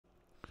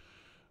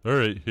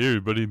Alright, hey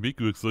everybody,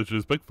 MikuXLegend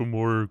is back for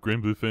more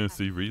Granblue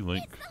Fantasy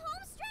Relink. It's the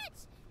home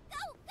stretch! Go,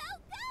 go,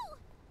 go!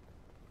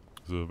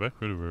 So back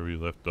right where we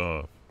left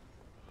off.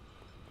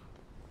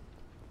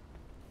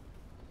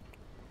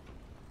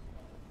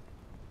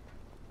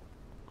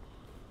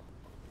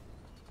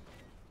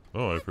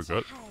 Oh, I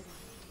forgot.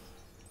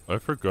 I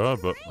forgot,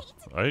 but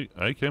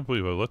I can't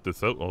believe I let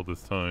this out all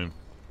this time.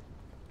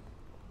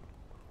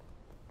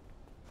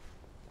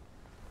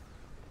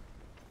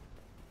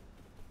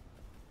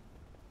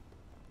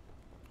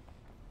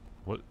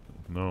 What?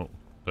 No,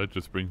 that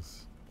just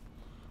brings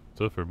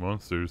stuff for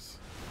monsters.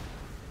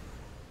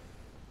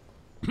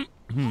 Hey,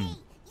 you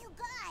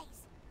guys!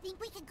 Think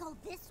we can go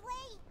this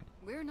way?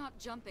 We're not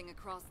jumping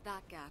across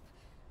that gap.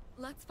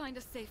 Let's find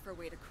a safer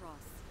way to cross.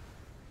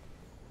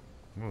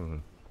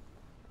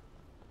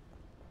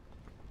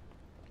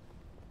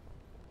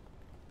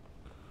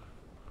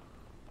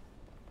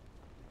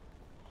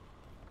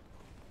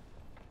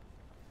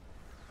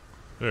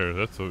 There,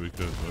 that's what we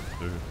could have left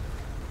there.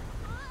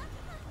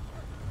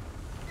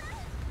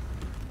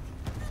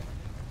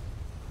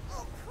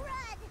 Oh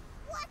crud!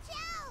 Watch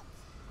out!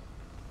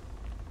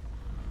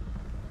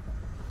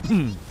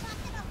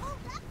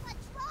 Hold up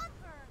much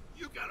longer.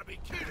 You gotta be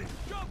kidding!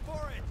 Jump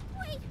for it!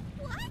 Wait,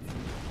 what?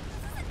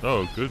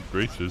 Oh, good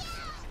gracious.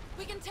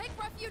 We can take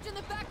refuge in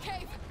the back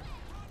cave.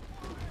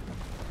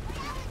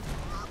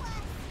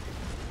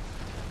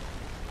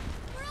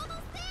 We're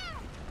almost there.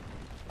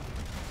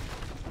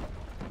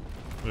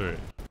 Alright.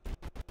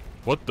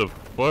 What the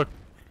fuck?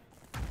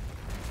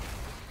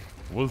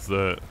 What was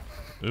that?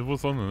 It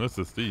was on an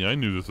SSD. I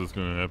knew this was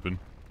gonna happen.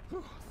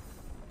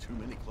 Too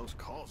many close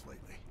calls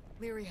lately.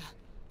 Lyria,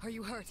 are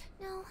you hurt?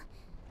 No,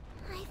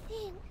 I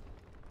think.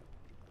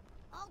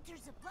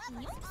 Altars above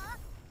us, huh?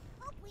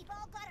 Hope we've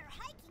all got our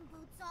hiking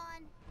boots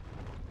on.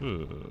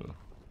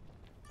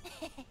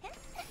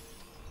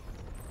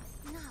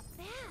 Not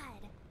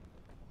bad.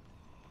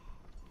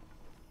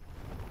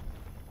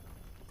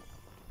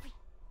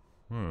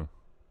 Huh.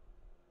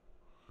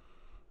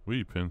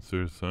 Wee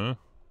pincers, huh?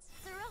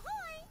 Sir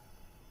ahoy!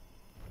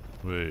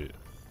 Wait.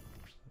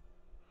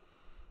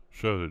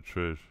 Shout it,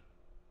 Trish.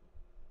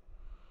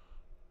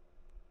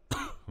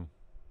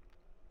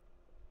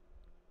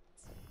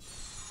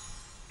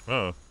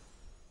 Oh.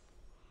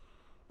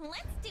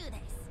 Let's do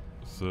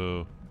this.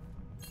 So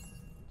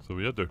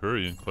we had to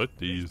hurry and collect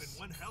It's these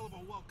been one hell of a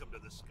welcome to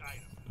the Sky.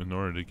 in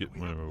order to get We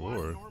my have one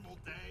reward. normal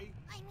day.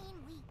 I mean,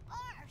 we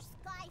are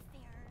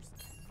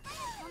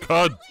skyfarers.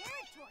 God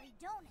Territory,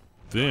 don't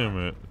it? damn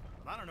it.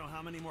 I don't know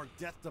how many more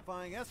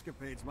death-defying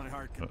escapades my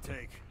heart can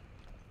take.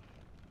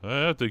 I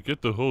have to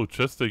get the whole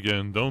chest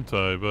again, don't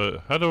I?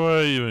 But how do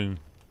I even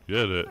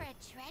get it? For a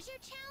treasure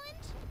challenge?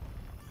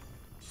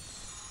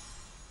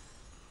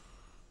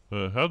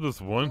 How does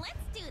one? Let's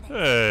do this.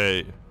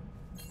 Hey!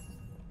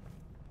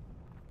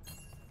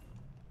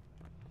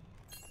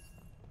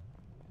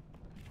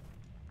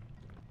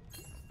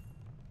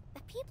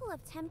 The people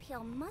of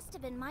Tempeal must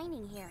have been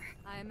mining here.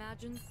 I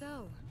imagine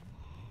so.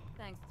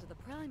 Thanks to the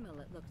Primal,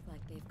 it looks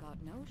like they've got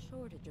no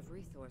shortage of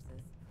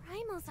resources.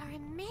 Primals are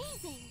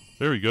amazing.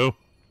 There we go.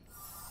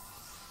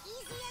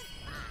 Easy as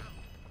pie.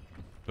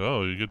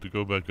 Oh, you get to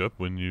go back up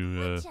when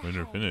you when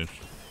you're Watch out.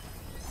 finished.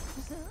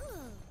 Ooh.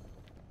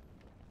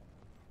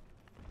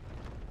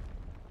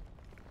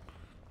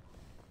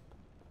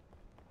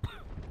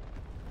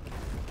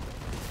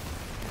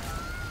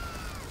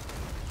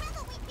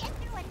 Haven't we been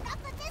through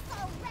enough of this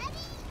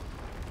already?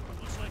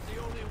 Looks like the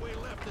only way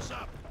left is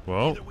up.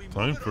 Well, Either we move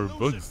time it or for lose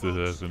bugs it, to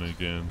folks. happen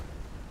again.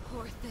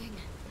 Poor thing.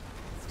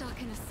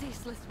 Stuck in a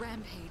ceaseless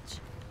rampage.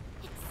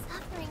 It's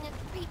suffering a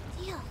great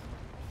deal.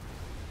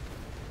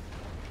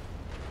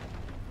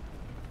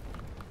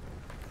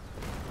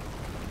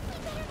 We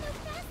better move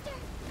faster.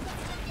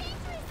 It's too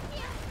dangerous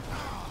here.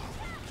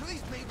 Do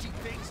these mangy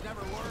things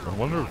never learn? I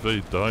wonder if they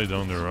died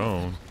on their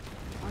own.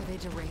 Are they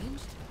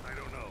deranged? I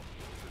don't know.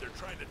 They're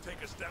trying to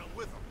take us down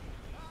with them.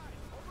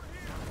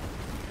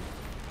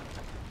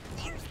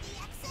 There's the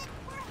exit.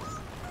 We're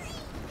home free.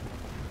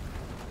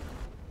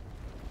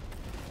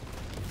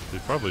 They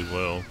probably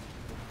will.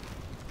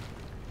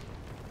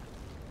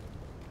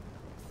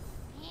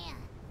 Man,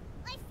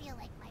 I feel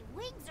like my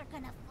wings are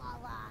gonna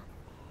fall off.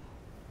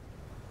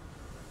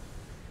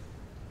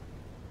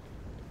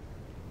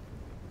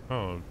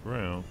 Oh,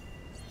 ground.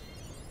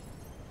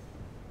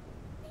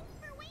 Thanks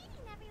for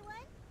waiting,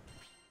 everyone.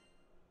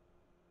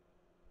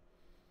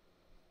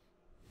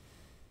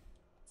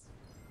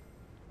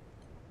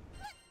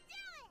 Let's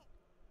do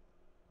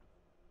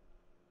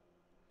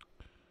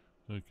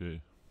it!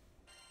 Okay.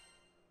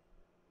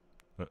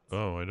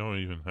 Oh, I don't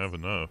even have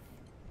enough.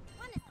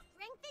 Want to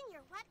strengthen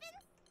your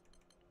weapons?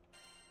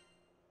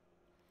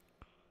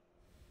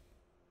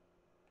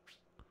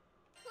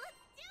 Let's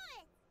do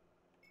it!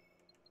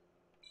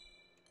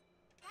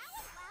 That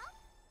went well.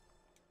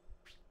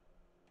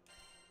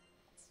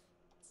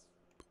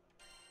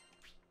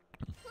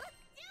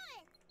 Let's do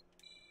it!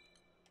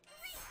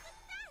 Great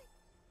success!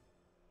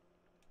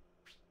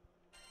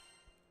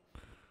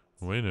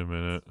 Wait a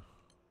minute.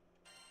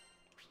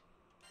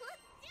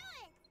 Let's do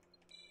it!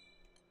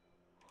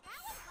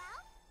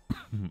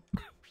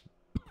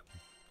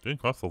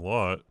 Didn't cost a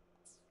lot.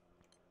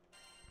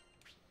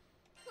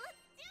 Let's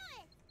do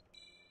it!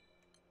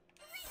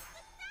 Great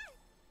success!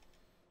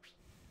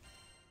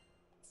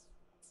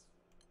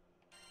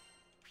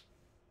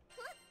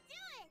 Let's do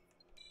it!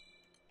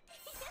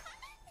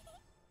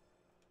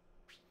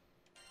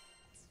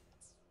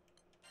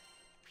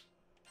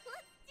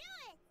 Let's do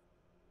it!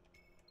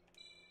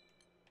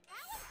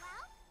 That went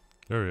well.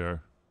 There we are.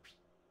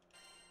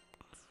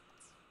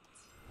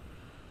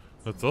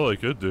 That's all I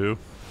could do.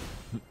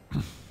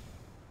 And look!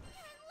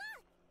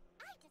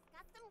 I just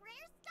got some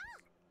rare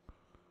stuff!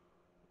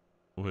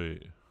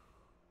 Wait.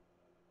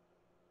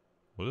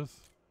 What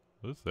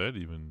does that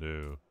even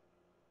do?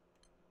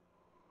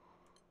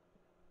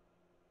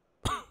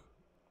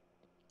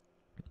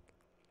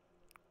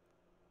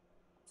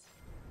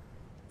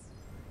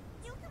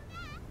 You come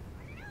back!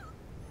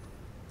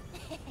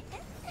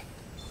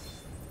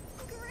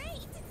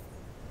 Great!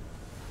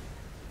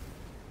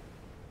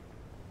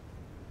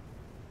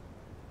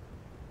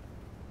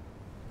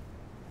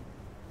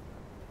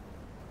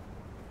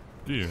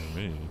 Dear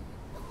me.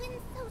 The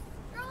wind's so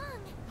strong!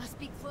 Must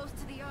be close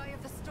to the eye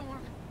of the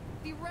storm.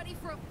 Be ready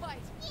for a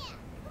fight. Yeah,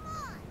 come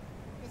on!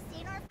 This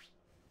ain't our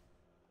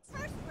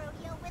first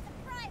rodeo with a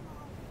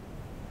primal.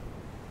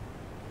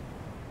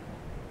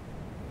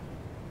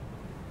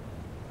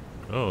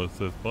 Oh, it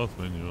says plus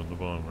menu on the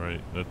bottom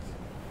right. That's...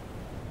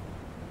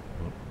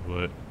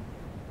 What?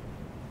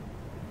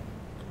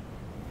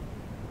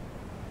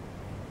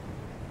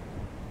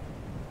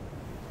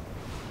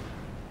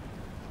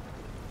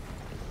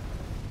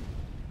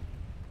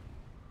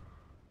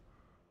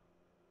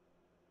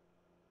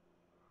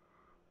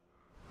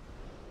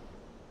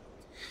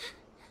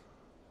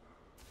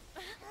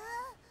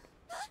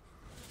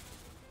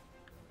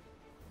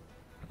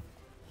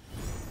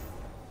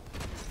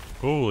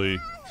 Holy,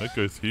 that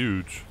guy's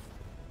huge.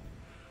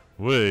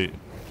 Wait.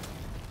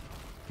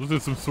 Look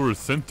at some sort of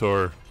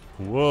centaur.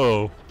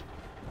 Whoa.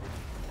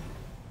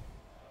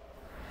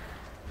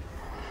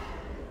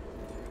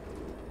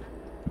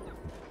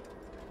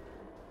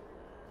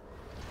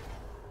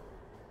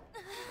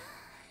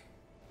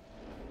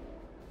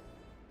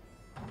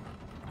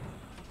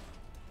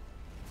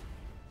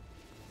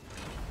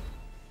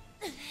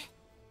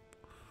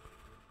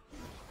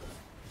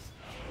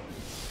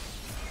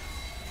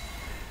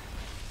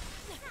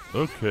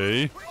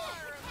 Okay.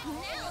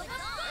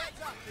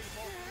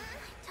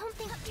 Don't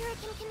think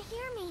Hurricane can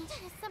hear me.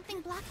 Is something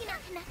blocking our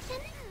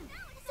connection?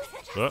 This is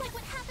just What? like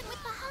what happened with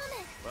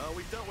Bahamut. Well,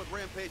 we've dealt with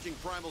rampaging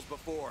primals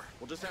before.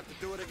 We'll just have to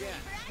do it again.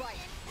 Right.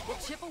 We'll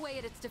chip away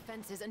at its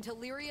defenses until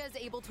Lyria is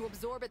able to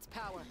absorb its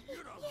power. Yeah,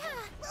 we'll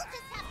just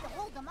have to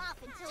hold them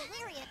off until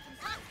Lyria can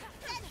talk some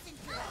sense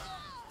into it.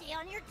 Stay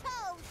on your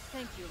toes.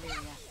 Thank you,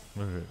 Lyria.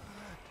 Alright.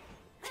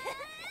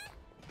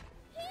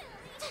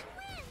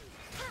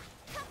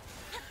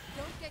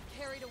 Don't get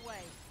carried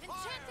away.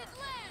 Enchanted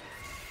land!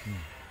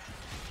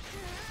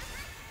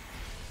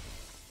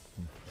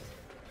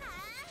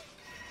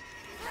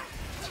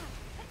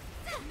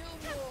 No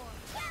more.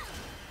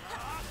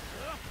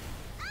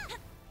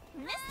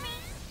 Miss me?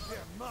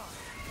 You're mine.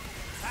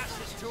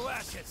 Ashes to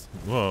ashes.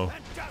 Whoa.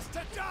 And dust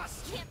to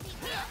dust. Can't beat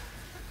me.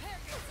 Prepare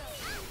yourself.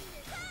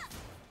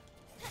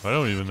 I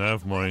don't even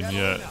have mine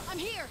yet. I'm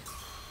here.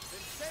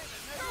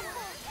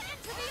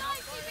 To the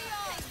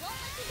ICBO!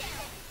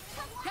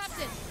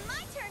 Captain.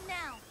 My turn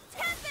now.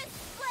 Tempest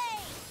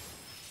Blade!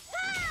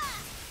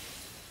 Ah!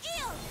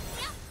 Ew!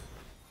 Yep.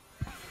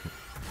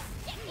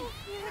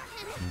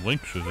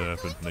 Link should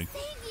happen. Like,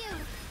 Save you!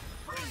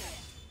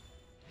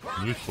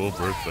 use full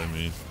burst, I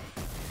mean.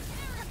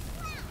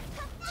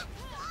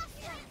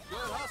 Good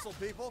hustle,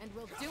 people. And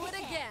we'll do it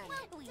again.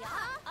 We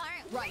are?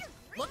 Aren't we? Right.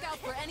 Look out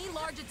for any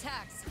large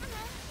attacks.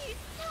 You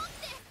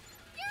stopped it!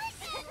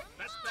 Hurricane!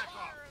 Let's back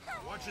off.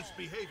 Watch its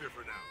behavior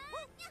for now.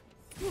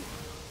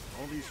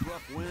 All these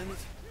rough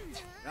winds.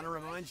 Kinda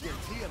reminds you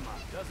of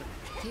Tiamat, doesn't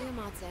it?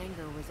 Tiamat's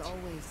anger was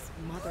always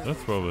motherly.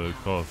 That's probably the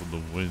cause of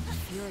the wind.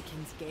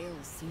 Hurricane's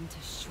gales seem to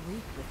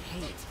shriek with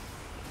hate.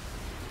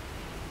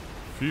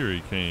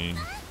 Fury Cane.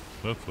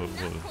 That's what it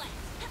was.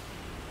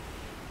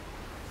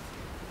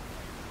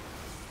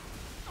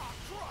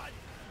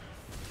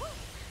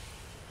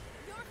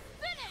 You're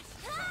finished!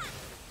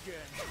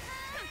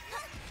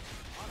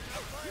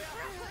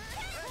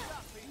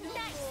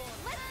 Nice!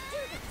 Let's do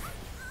this!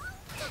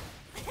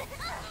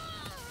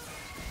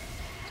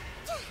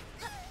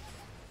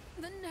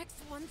 The next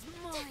one's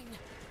mine.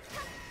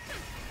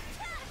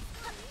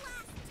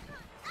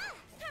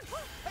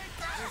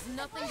 There's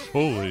nothing to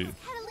Holy.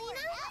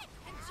 Catalina?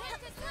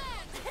 Enchanted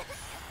land!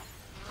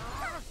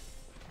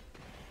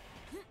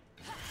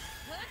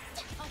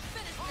 I'll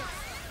finish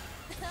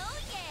this. Oh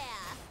yeah!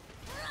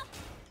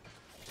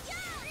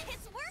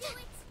 It's working!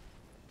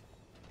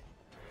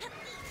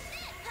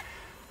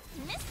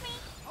 Miss me!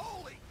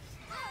 Holy!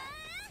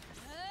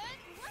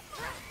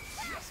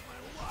 Yes, my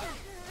love.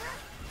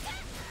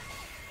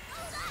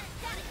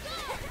 Gotta go!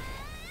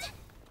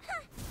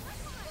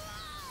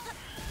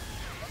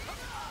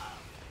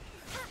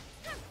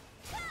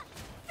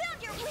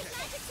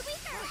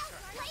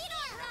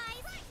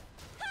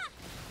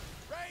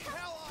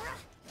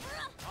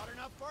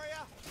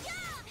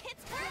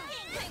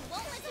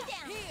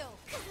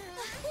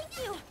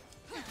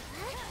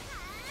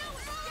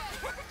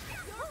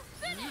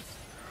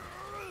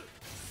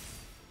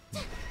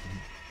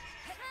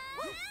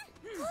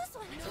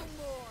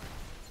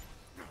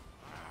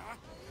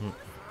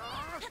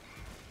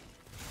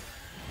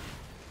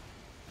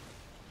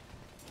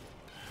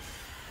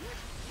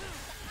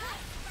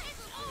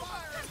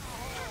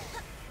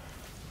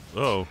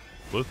 Oh,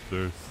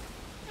 blisters.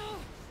 Oh,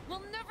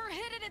 we'll never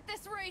hit it at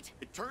this rate.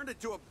 It turned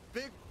into a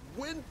big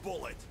wind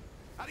bullet.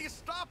 How do you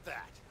stop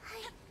that?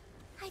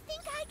 I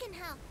think I can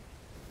help.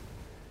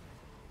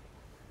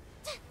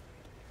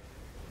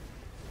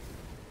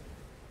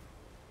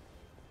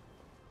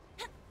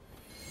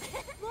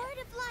 Lord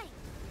of Light,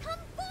 come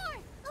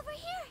forth! Over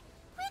here!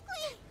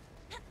 Quickly!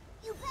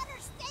 You better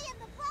stay in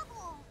the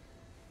bubble!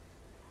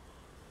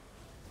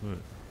 Wait,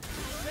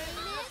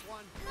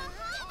 One.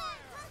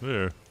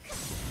 there.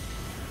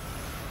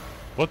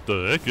 What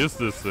the heck is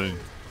this thing?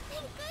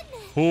 Thank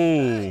goodness!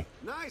 Oh,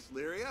 Nice,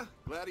 Lyria.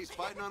 Glad he's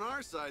fighting on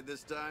our side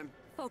this time.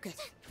 Focus.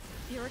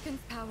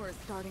 Hurricane's power is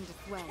starting to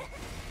swell.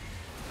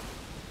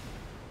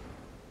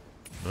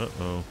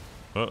 uh-oh.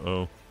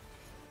 Uh-oh.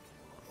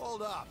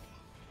 Hold up.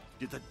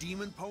 Did the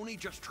demon pony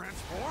just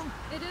transform?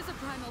 It is a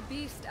primal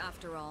beast,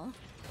 after all.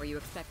 Were you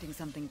expecting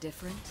something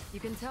different? You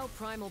can tell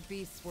primal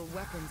beasts were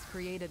weapons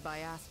created by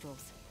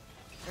astrals.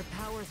 Their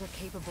powers are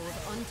capable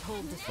of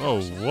untold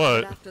destruction. Oh,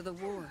 what? But after the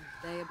war,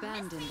 they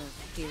abandoned us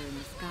here in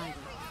the Skyway.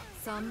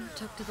 Some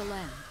took to the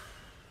land.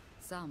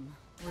 Some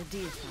were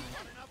deified.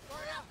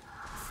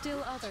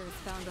 Still others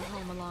found a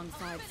home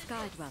alongside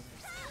Sky Dwellers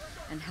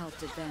and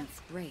helped advance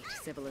great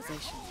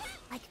civilizations.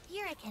 Like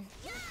Furican,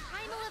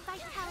 primal of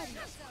vitality.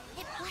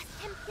 It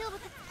blessed him filled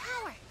with its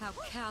power. How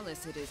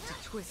callous it is to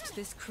twist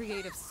this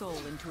creative soul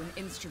into an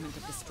instrument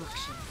of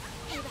destruction.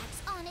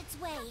 Payback's on its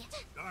way.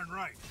 Darn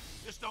right.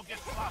 Just don't get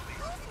sloppy.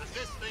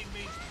 This thing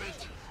means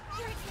business.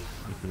 Furican,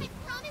 I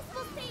promise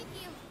we'll save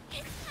you.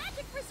 Its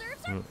magic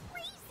reserves are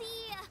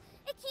crazy.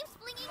 It keeps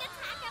flinging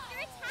attack after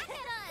attack at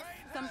us.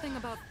 Something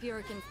about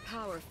Furican's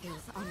power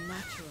feels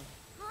unnatural.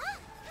 Huh?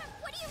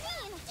 What do you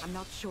mean? I'm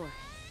not sure,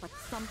 but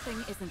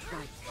something isn't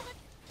right.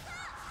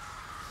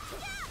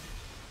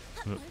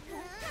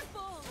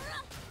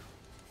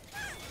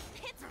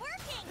 It's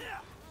working!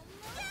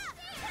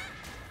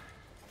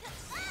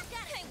 I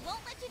won't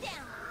let you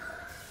down!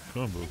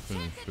 Combo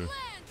finisher.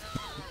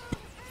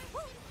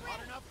 Hot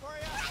enough for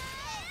you?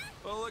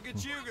 Well, look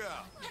at you go.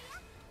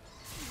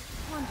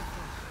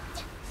 Wonderful.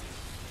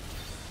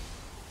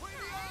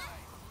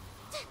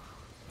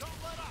 Don't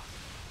let up.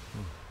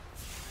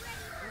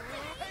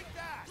 Take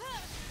that.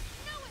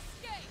 No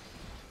escape!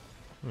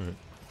 Alright.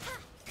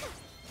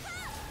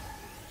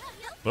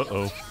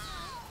 Uh-oh.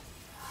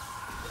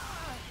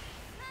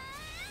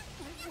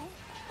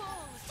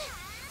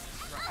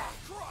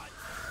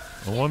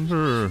 I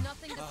wonder...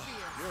 Nothing to fear.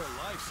 You're a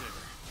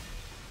lifesaver.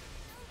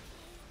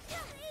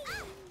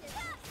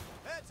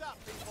 Heads up,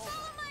 people.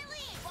 Follow my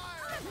lead!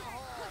 Fire in the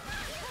hole.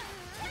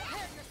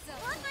 Prepare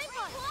yourself. On my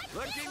mark!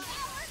 Looking.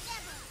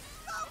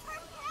 Go for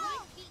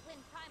help! Beat when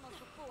primals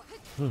before.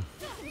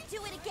 Do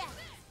it again!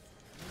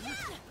 No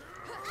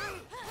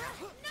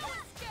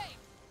escape!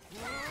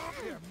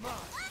 You're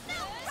mine.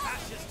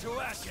 Ashes to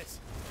ashes.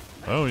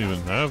 I don't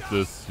even have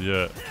this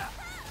yet.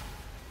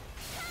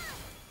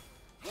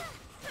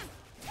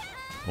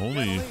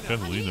 Only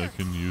Catalina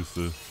can use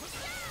this.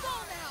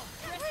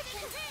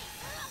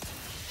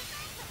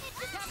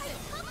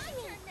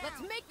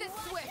 Let's make this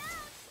swift.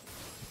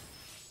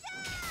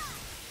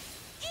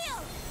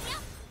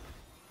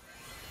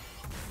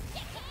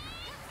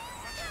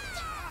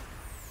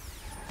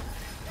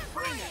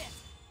 Bring it.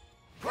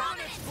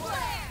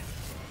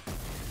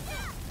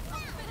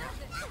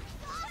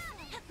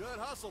 Good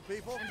hustle,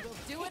 people.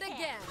 Do it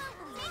again.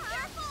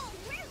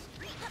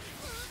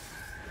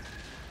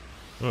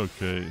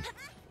 Okay.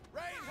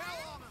 Rain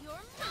hell on 'em. You're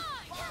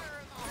mine!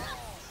 Fire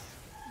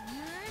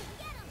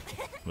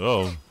in the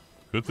Oh,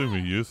 good thing we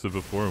used it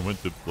before it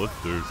went to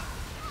blisters.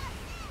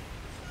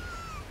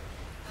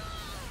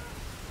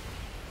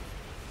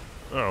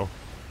 Oh.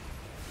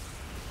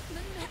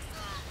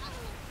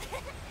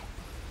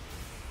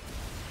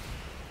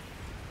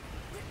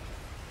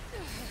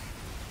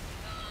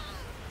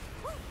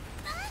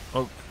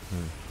 Okay.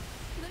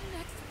 The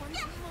next one's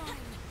mine.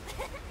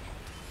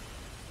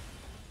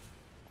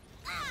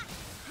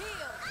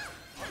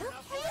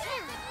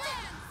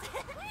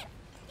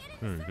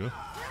 There we go.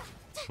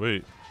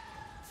 Wait.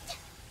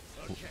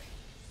 Okay.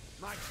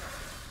 My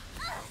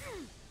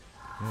turn.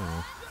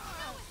 Oh.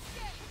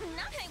 I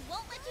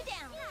won't let you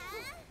down!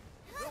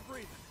 No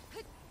breathing.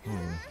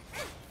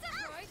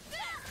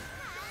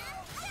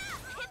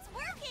 It's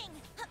working!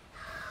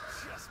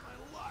 Just my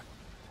luck.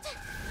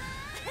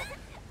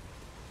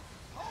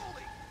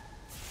 Holy.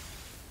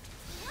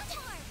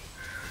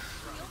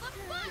 Feel the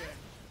fun!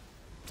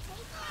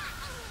 Take that!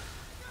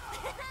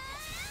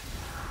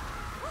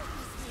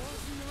 This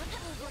war's not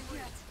over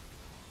yet.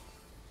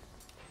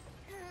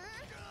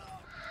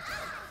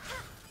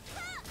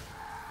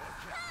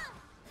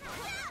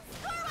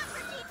 Score one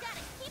for Deep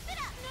Gotta keep it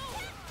up!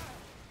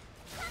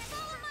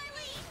 Follow my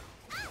lead!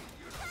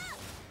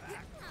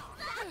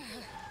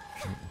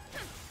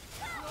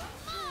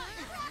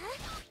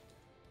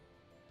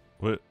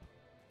 What?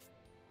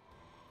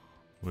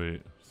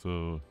 Wait,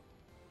 so...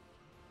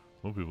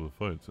 Won't be able to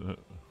fight.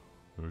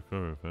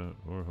 Recover fat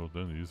or hold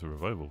down to use a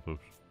revival potion.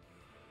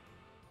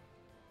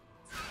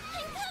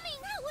 I'm coming!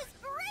 That was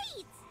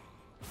great!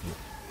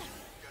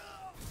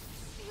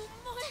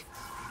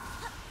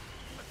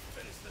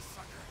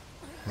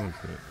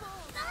 Okay.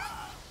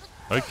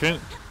 I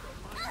can't.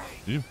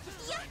 You.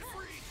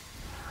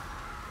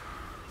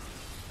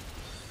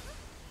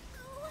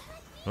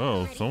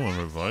 Oh, someone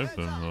revived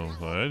him though.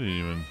 I didn't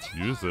even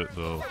use it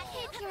though.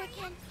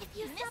 If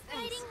you stop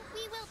fighting,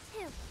 we will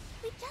too.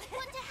 We just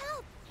want to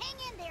help. Hang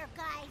in there,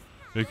 guys.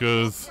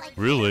 Because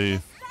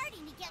really,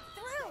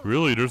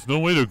 there's no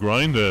way to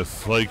grind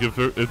this. Like, if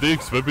they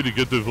expect me to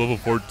get to level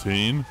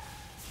 14,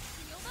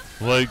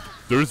 like,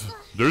 there's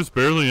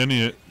barely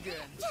any.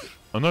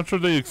 I'm not sure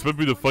they expect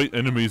me to fight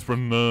enemies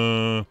from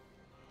the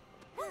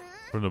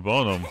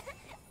bottom.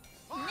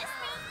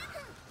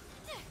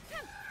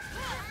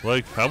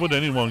 Like, how would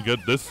anyone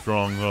get this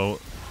strong though,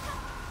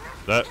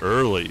 that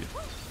early?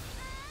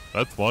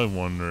 That's my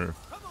wonder.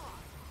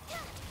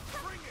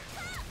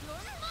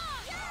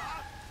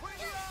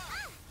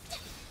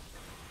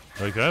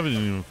 Like, I haven't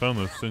even found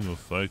a single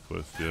side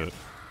quest yet.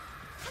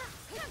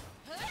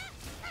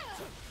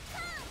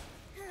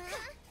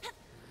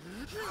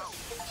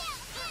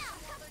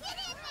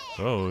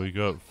 Oh, we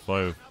got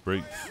 5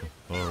 breaks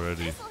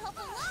already.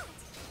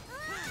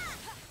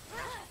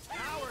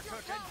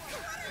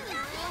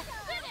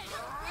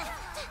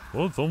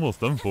 Well, it's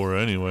almost done for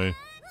anyway.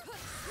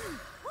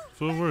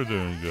 So we're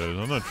doing good.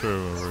 I'm not sure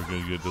when we're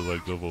gonna get to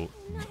like level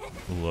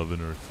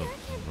 11 or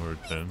something, or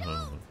 10, I don't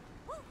know.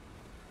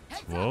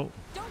 Well.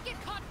 Don't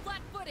get caught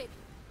flat-footed.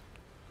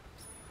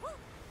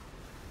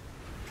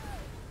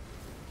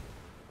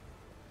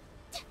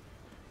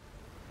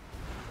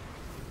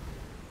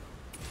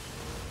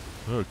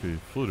 Okay,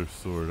 flitter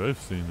sword. I've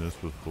seen this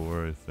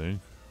before, I think.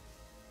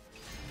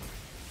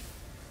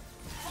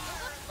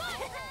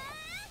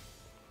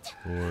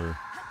 Or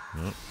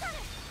no.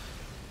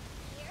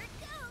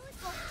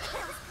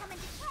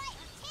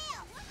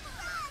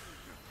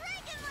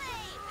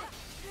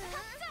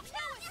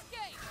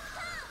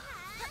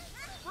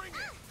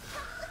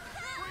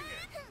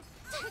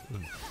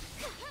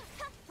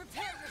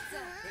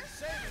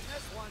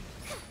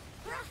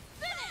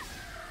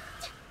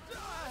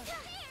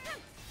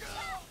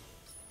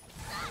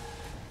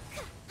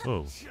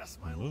 Oh,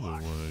 another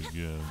one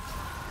again.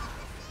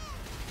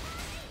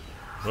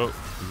 Oh,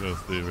 we gotta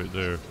stay right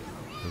there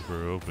if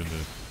we're opening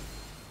it.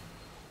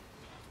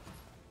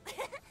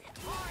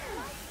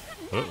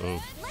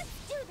 Uh-oh. Let's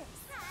do this.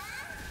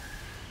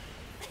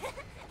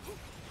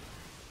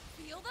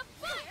 Feel the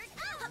fire.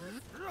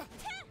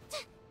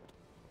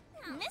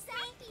 Miss me.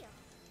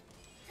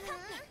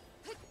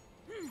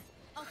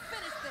 I'll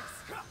finish this.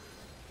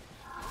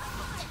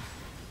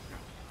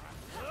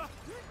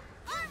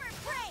 Armor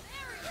break.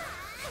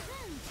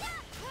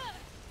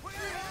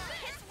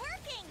 It's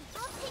working.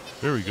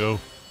 There we go.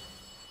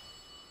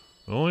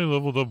 I only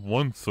leveled up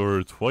once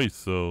or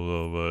twice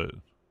though, but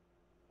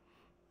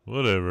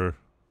whatever.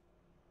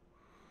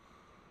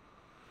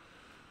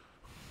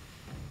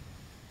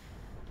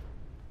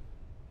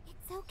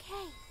 It's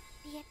okay.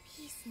 Be at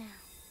peace now.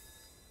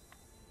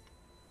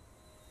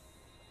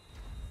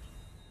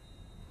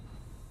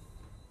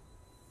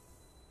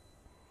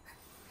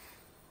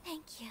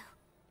 Thank you.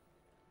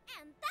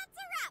 And that's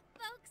a wrap,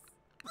 folks.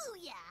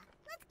 Booyah!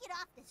 Let's get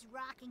off this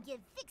rock and give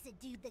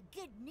Fix-It-Dude the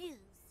good news.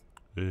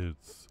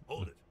 It's...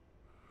 Hold it.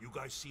 You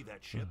guys see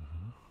that ship?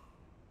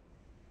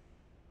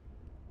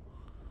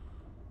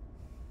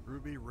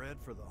 Ruby red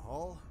for the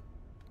hull?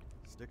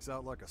 Sticks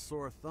out like a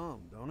sore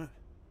thumb, don't it?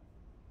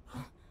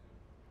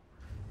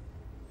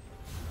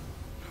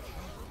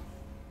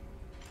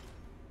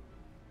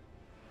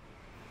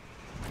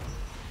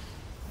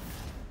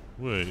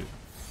 Wait.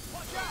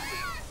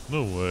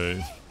 No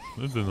way.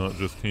 It did not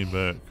just came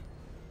back.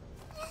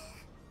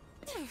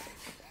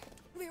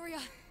 Lyria.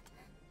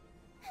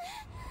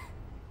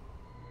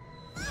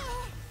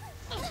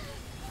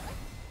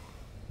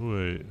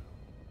 Wait.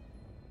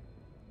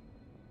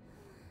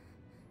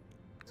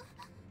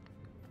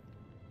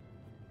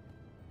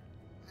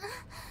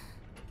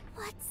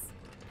 What's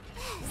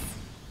this?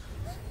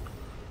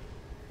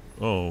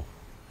 Oh. No!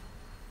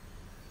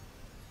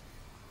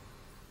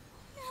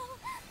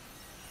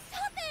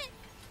 Stop it!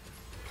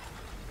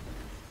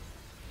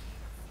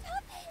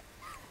 Stop it!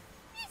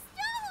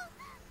 Stop!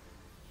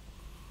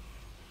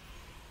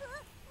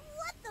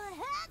 What the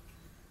heck?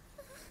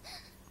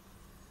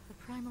 The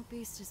primal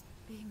beast is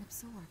being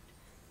absorbed.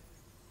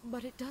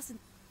 But it doesn't...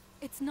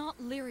 It's not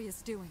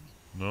Lyria's doing.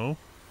 No?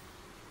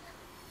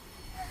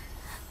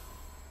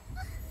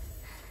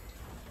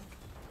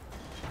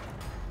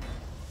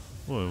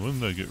 Well,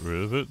 wouldn't I get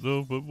rid of it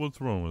though? But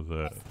what's wrong with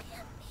that?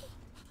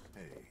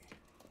 Hey.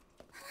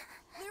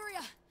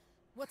 Lyria!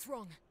 What's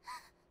wrong? It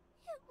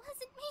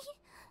wasn't me.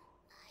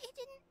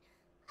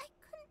 I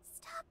couldn't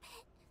stop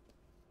it.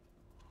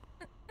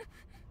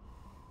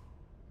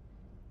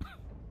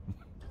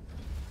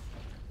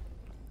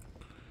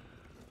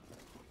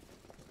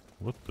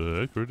 What the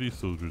heck are these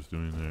soldiers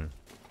doing there?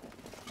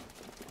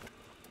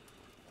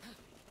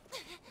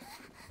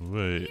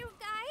 Wait. You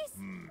guys?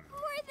 Who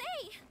are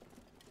they?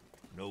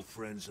 No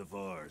friends of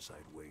ours,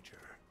 I'd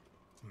wager.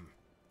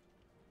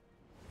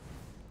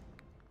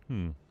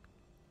 Hmm.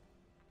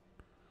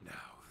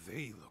 Now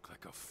They look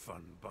like a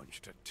fun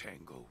bunch to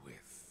tangle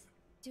with.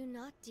 Do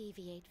not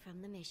deviate from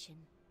the mission.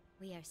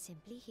 We are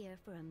simply here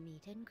for a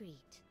meet and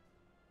greet.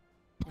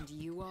 And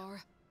you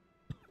are?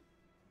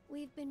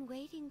 We've been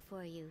waiting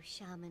for you,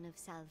 Shaman of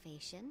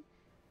Salvation.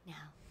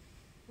 Now,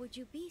 would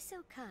you be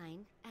so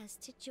kind as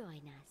to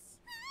join us?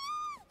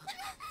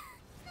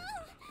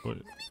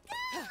 Wait.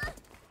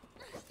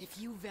 If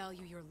you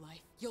value your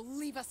life, you'll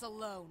leave us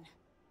alone.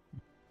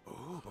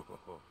 Oh,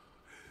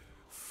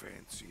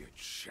 fancy a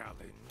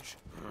challenge,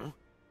 huh?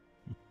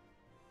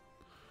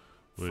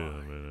 Wait a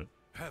Fine. minute.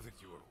 Have it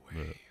your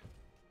way.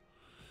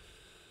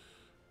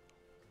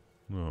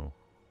 No.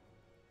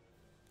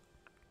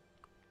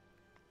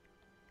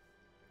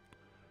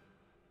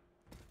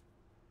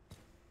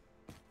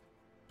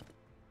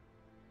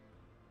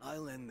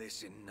 I'll end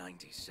this in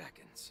 90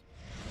 seconds.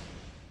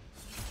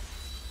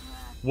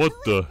 What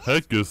the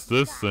heck is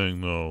this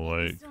thing though?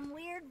 Like, Some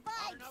weird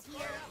vibes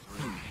here.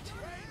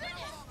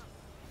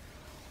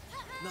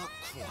 Not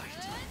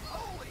quite.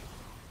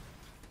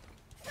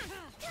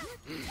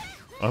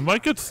 I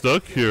might get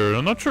stuck here.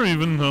 I'm not sure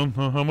even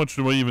how much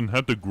do I even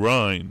have to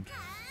grind.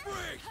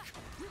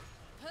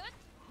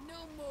 No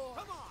more.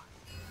 Come on.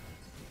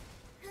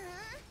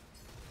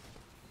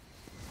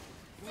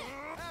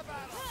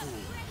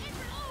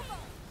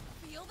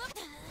 Feel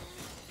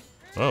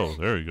the Oh,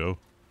 there you go.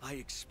 I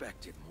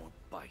expected more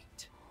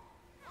bite.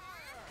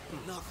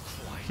 Not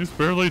quite. He's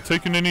barely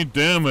taking any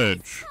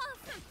damage.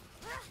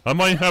 I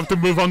might have to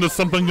move on to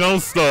something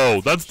else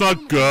though. That's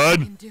not good.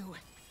 can do it.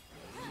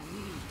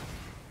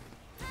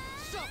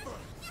 Suffer.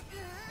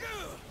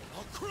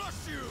 I'll crush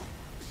you.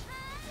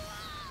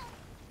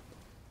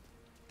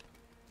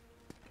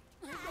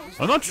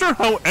 I'm not sure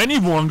how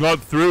anyone got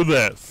through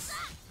this.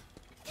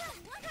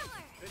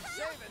 Been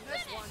saving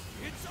this one.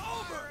 It's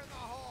over.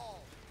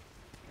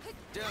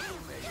 Devil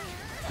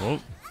may.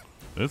 Well,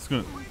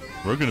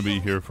 we're gonna be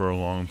here for a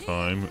long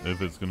time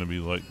if it's gonna be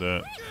like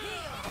that.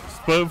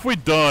 But if we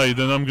die,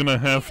 then I'm gonna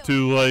have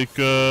to like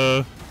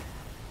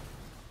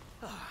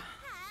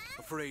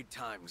Afraid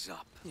time's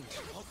up.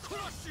 I'll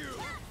crush you.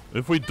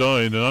 if we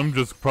die, then I'm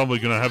just probably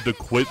gonna have to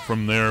quit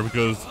from there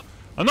because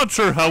I'm not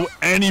sure how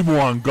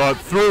anyone got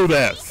through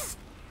this.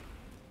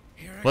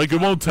 Like, it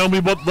won't tell me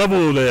what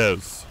level it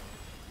is.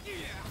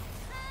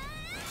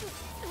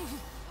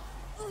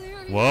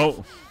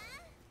 Well,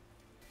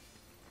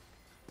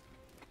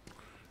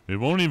 it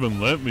won't even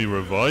let me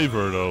revive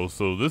her though,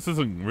 so this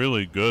isn't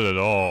really good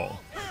at all.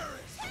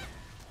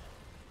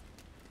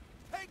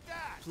 Take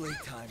that.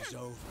 Playtime's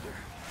over.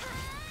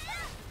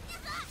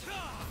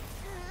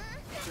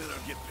 Said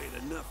I'll get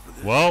paid enough for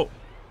this. Well,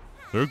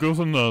 there goes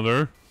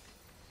another.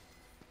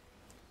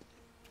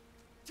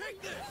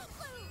 Take this.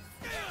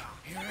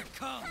 Here it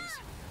comes.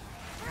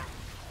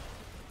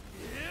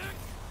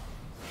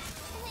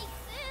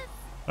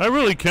 I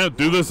really can't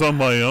do this on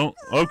my own.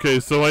 Okay,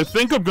 so I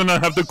think I'm gonna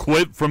have to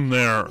quit from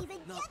there. Even Not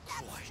get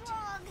that quite.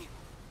 strong.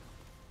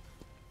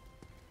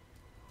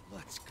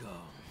 Let's go.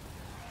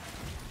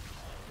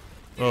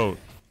 Oh.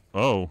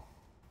 Oh.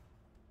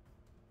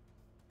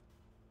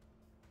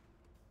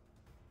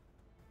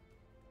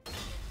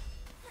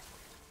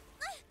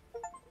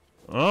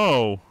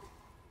 Oh.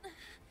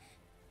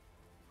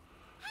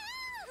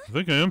 I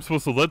think I am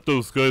supposed to let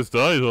those guys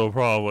die though,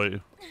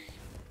 probably.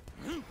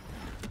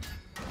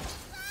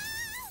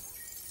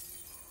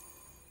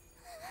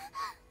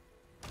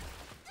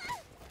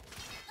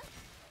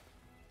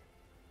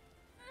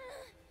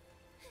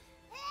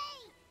 Hey,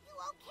 you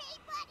okay,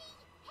 buddy?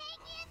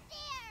 Hang in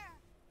there.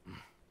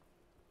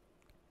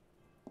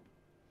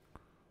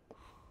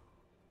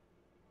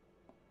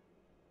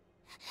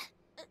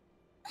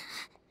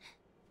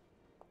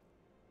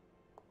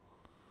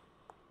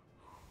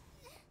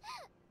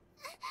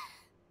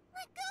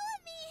 Let go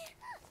of me.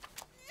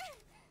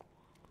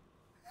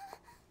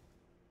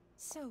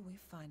 So we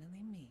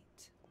finally meet.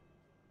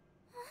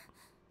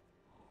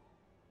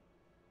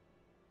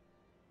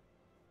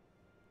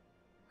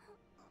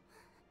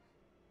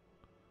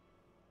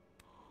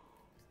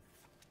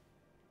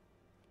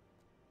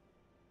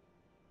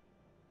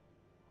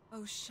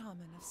 O Shaman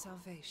of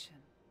Salvation,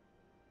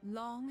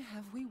 long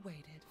have we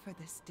waited for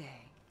this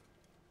day.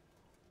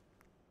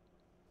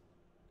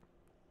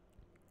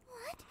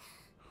 What?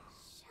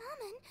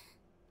 Shaman?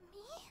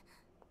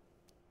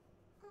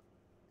 Me?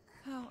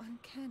 How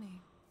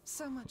uncanny.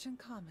 So much in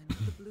common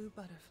with the blue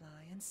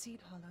butterfly and Seed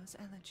Hollow's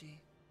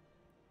elegy.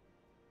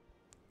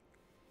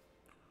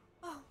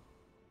 Oh,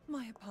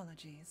 my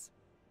apologies.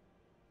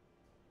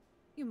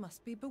 You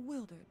must be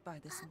bewildered by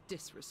this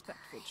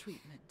disrespectful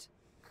treatment.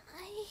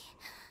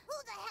 Who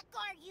the heck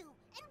are you?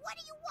 And what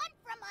do you want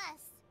from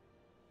us?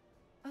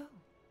 Oh.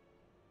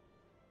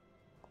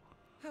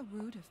 How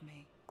rude of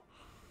me.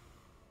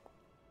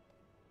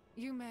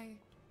 You may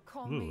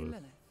call me Lilith.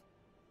 Lilith.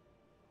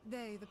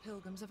 They, the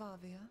pilgrims of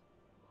Avia.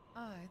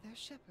 I, their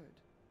shepherd.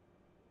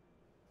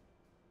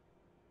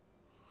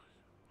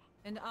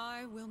 And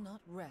I will not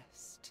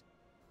rest.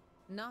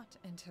 Not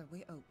until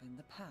we open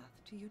the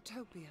path to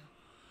Utopia.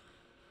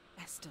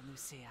 Esta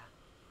Lucia.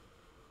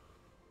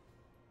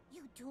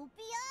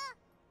 Utopia?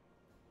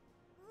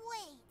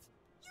 Wait,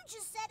 you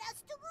just said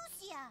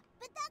Astalucia,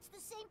 but that's the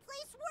same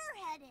place we're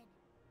headed.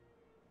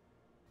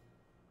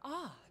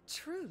 Ah,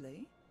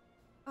 truly?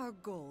 Our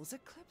goals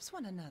eclipse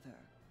one another.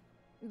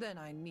 Then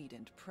I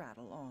needn't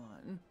prattle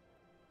on.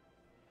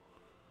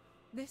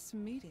 This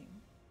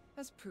meeting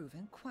has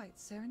proven quite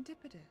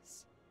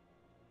serendipitous.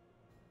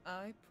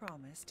 I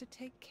promise to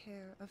take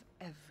care of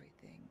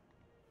everything.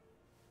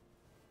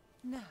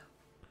 Now,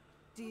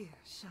 dear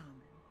shaman,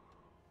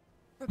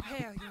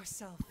 prepare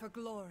yourself for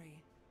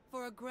glory,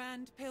 for a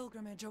grand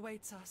pilgrimage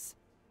awaits us.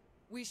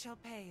 We shall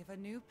pave a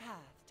new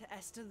path to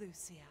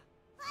Astalucia.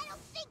 I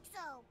don't think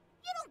so.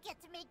 You don't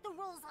get to make the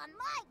rules on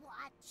my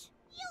watch.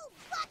 You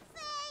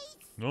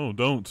buttface! No,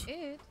 don't.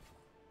 It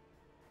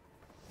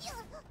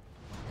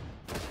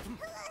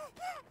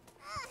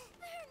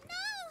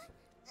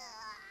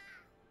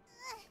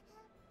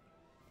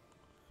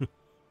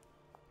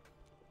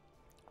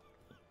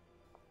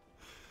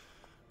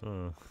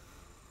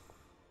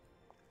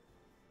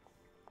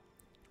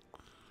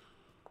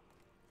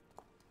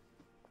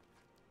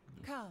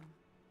Come,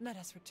 let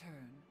us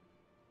return.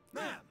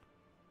 Ma'am!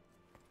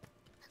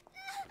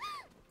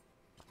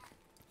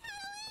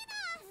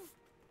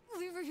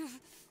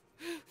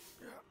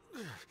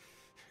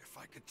 If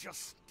I could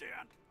just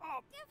stand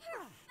up. Give her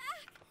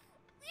back!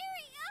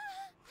 Lyria!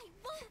 I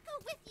won't go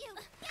with you!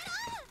 Get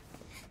off!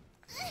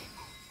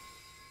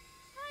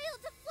 Trial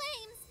to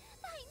Flames!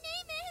 My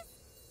name is...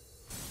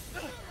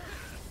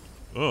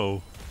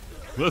 Oh,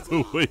 that's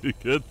a way to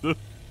get them.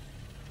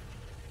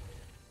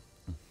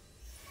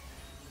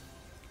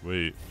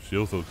 Wait, she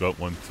also got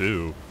one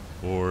too.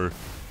 Or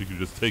you could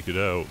just take it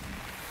out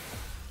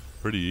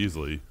pretty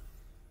easily.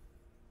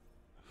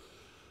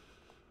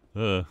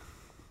 No! Let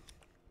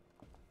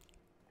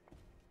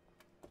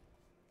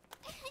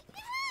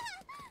go!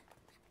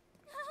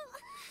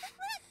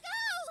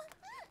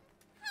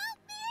 Help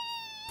me!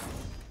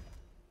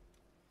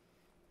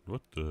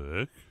 What the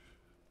heck?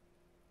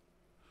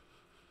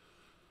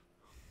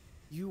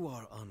 You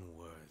are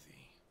unworthy.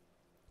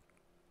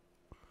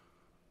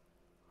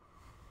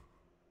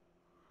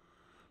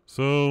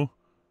 So,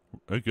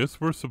 I guess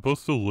we're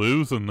supposed to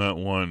lose in that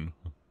one.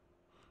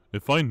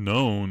 If I'd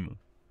known.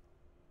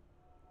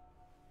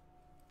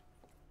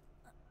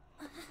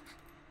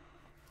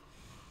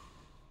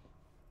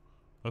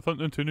 I thought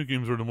Nintendo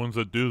games were the ones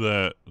that do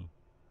that.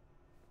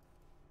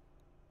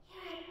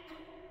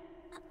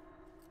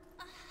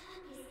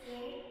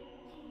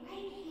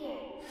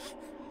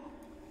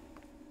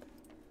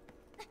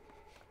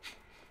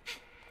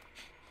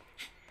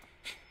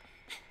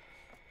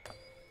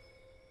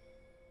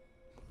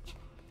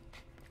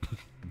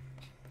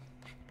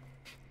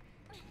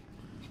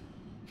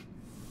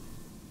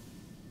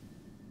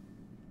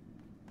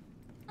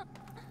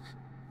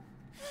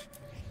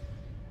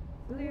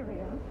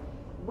 Lyria,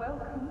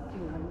 welcome to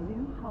your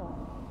new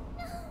home.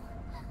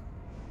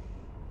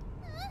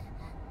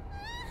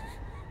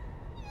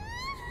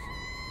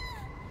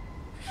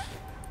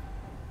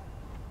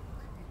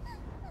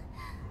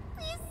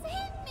 Please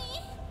save me!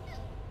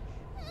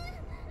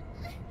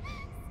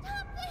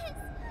 Stop this!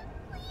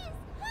 Please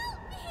help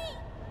me!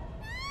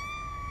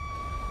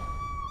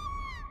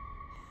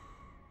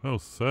 How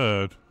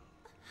sad.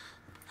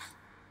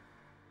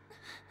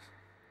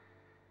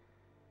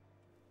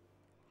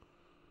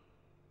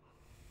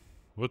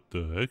 What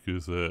the heck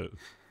is that?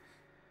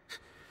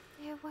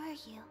 Where were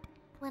you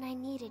when I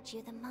needed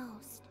you the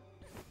most?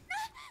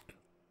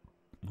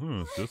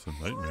 Oh, it's just a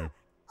nightmare.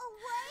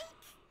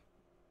 Awake?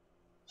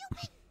 You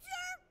big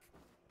jerk!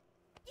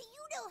 Do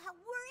you know how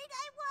worried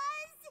I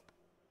was?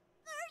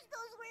 First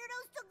those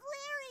weirdos to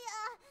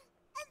Glyria,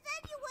 and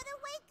then you wouldn't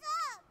wake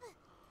up!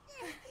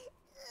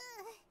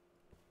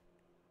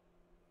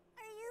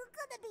 Are you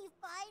gonna be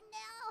fine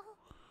now?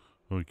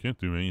 Well, we can't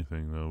do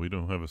anything though. We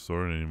don't have a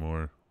sword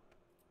anymore.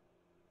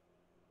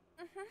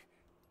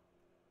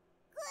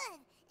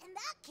 Good. In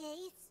that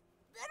case,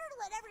 better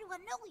let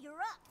everyone know you're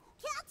up.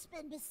 Cat's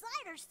been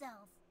beside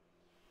herself.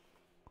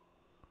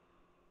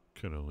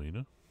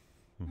 Catalina?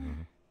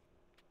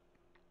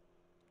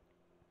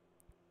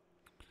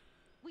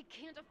 We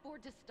can't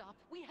afford to stop.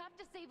 We have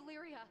to save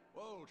Lyria.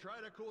 Whoa,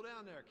 try to cool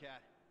down there,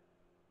 Cat.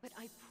 But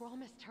I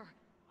promised her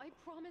I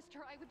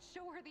would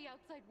show her the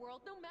outside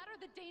world, no matter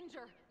the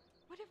danger.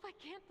 What if I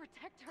can't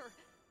protect her?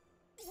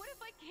 What if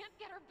I can't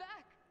get her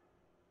back?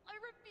 I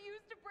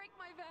refuse to break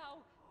my vow.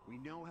 We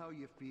know how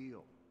you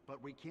feel,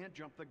 but we can't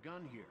jump the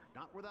gun here,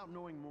 not without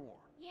knowing more.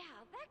 Yeah,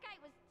 that guy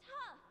was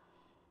tough.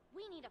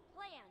 We need a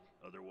plan.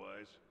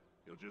 Otherwise,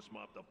 he'll just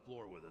mop the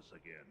floor with us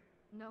again.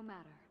 No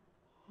matter.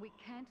 We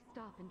can't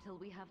stop until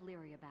we have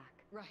Lyria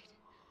back. Right.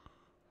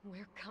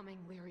 We're coming,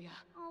 Lyria.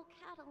 Oh,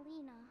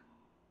 Catalina.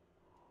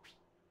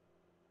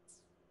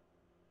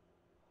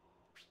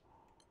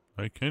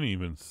 I can't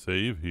even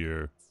save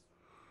here.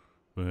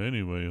 But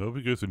anyway, hope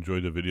you guys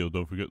enjoyed the video.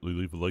 Don't forget to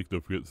leave a like.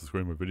 Don't forget to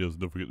subscribe to my videos.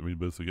 Don't forget to read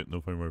this to get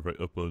notified whenever I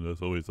upload. And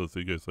as always, I'll see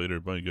you guys later.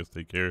 Bye, you guys.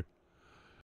 Take care.